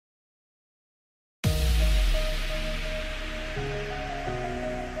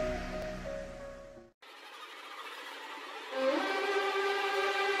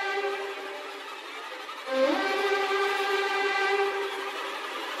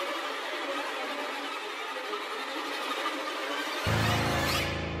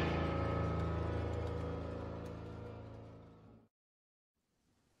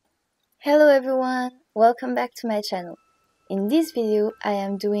welcome back to my channel. In this video I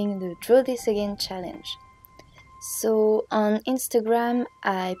am doing the Draw This Again challenge. So on Instagram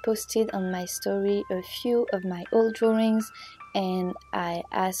I posted on my story a few of my old drawings and I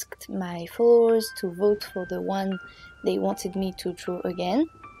asked my followers to vote for the one they wanted me to draw again.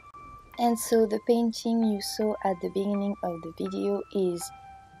 And so the painting you saw at the beginning of the video is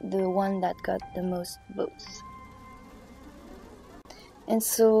the one that got the most votes. And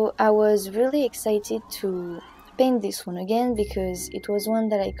so I was really excited to paint this one again because it was one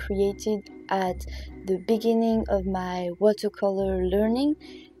that I created at the beginning of my watercolor learning,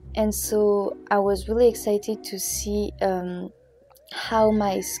 and so I was really excited to see how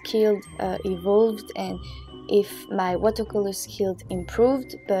my skill evolved and if my watercolor skill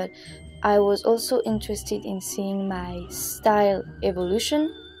improved, but I was also interested in seeing my style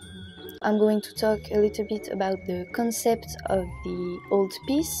evolution. I'm going to talk a little bit about the concept of the old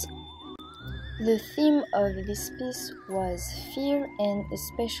piece. The theme of this piece was fear, and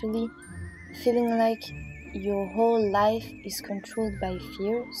especially feeling like your whole life is controlled by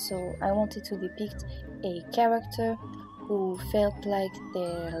fear. So I wanted to depict a character who felt like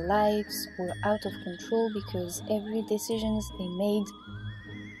their lives were out of control because every decisions they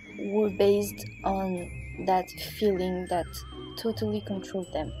made were based on that feeling that totally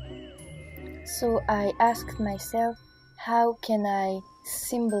controlled them. So I asked myself, how can I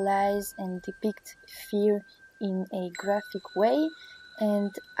symbolize and depict fear in a graphic way?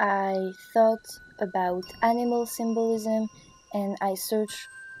 And I thought about animal symbolism, and I searched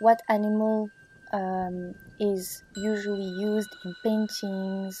what animal is usually used in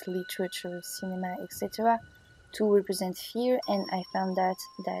paintings, literature, cinema, etc. to represent fear, and I found that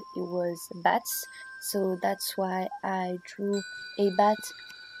it was bats. So that's why I drew a bat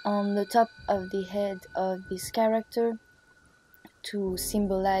on the top of the head of this character to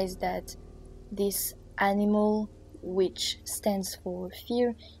symbolize that this animal, which stands for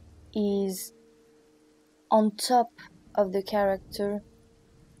fear, is on top of the character,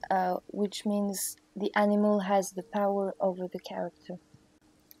 which means the animal has the power over the character.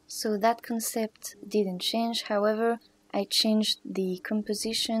 So that concept didn't change. However, I changed the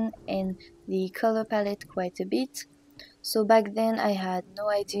composition and the color palette quite a bit. So back then I had no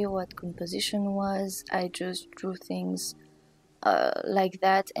idea what composition was. I just drew things like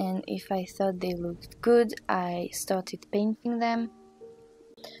that, and if I thought they looked good, I started painting them.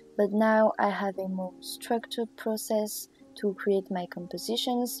 But now I have a more structured process to create my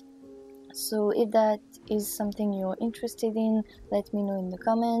compositions. So if that is something you're interested in, let me know in the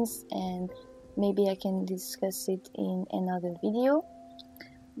comments and maybe I can discuss it in another video.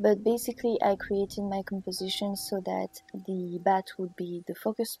 But basically I created my composition so that the bat would be the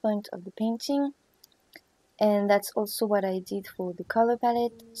focus point of the painting, and that's also what I did for the color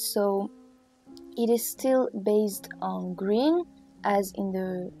palette. So it is still based on green as in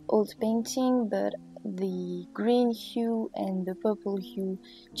the old painting, but the green hue and the purple hue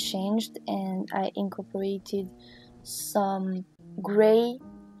changed, and I incorporated some gray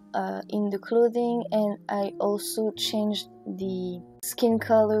in the clothing, and I also changed the skin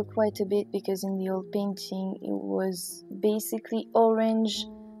color quite a bit because in the old painting it was basically orange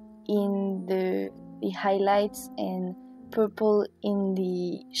in the highlights and purple in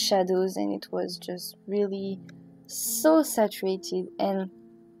the shadows, and it was just really so saturated. And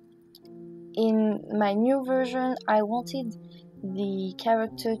in my new version I wanted the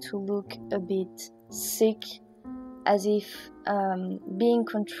character to look a bit sick, as if being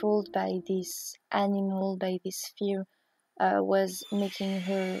controlled by this animal, by this fear, was making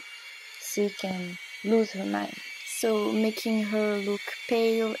her sick and lose her mind. So making her look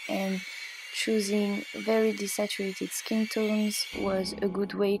pale and choosing very desaturated skin tones was a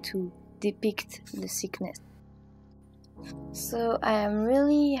good way to depict the sickness. So I am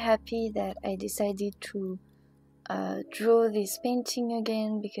really happy that I decided to draw this painting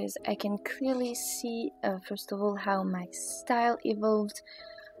again, because I can clearly see first of all how my style evolved.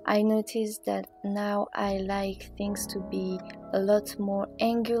 I noticed that now I like things to be a lot more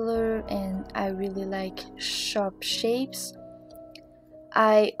angular and I really like sharp shapes.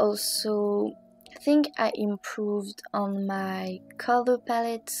 I also think I improved on my color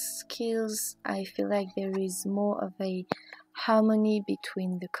palette skills. I feel like there is more of a harmony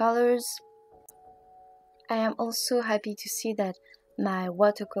between the colors. I am also happy to see that my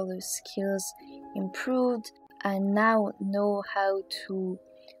watercolor skills improved. I now know how to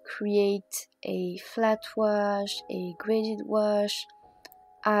create a flat wash, a graded wash.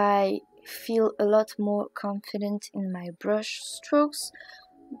 I feel a lot more confident in my brush strokes,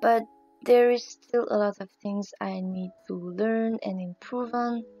 but there is still a lot of things I need to learn and improve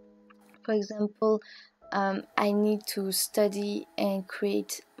on. For example, I need to study and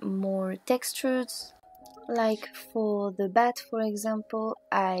create more textures. Like for the bat, for example,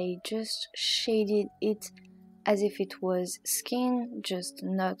 I just shaded it as if it was skin, just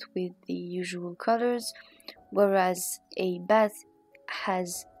not with the usual colors, whereas a bat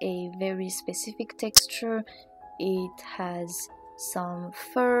has a very specific texture. It has some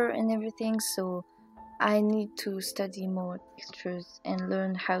fur and everything, so I need to study more textures and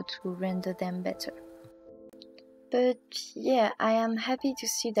learn how to render them better. But yeah, I am happy to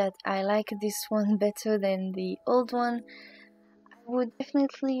see that I like this one better than the old one. I would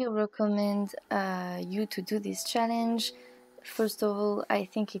definitely recommend you to do this challenge. First of all, I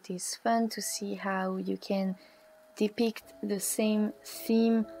think it is fun to see how you can depict the same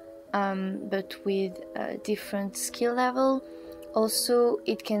theme but with a different skill level. Also,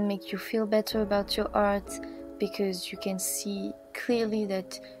 it can make you feel better about your art because you can see clearly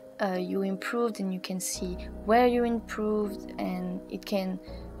that you improved, and you can see where you improved, and it can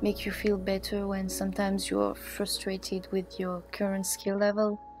make you feel better when sometimes you're frustrated with your current skill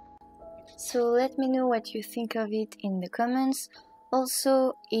level. So let me know what you think of it in the comments.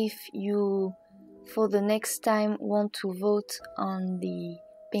 Also, if you for the next time want to vote on the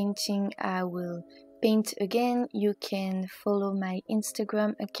painting I will paint again, you can follow my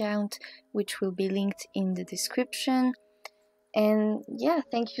Instagram account, which will be linked in the description. And yeah,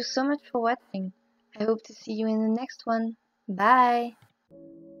 thank you so much for watching. I hope to see you in the next one. Bye!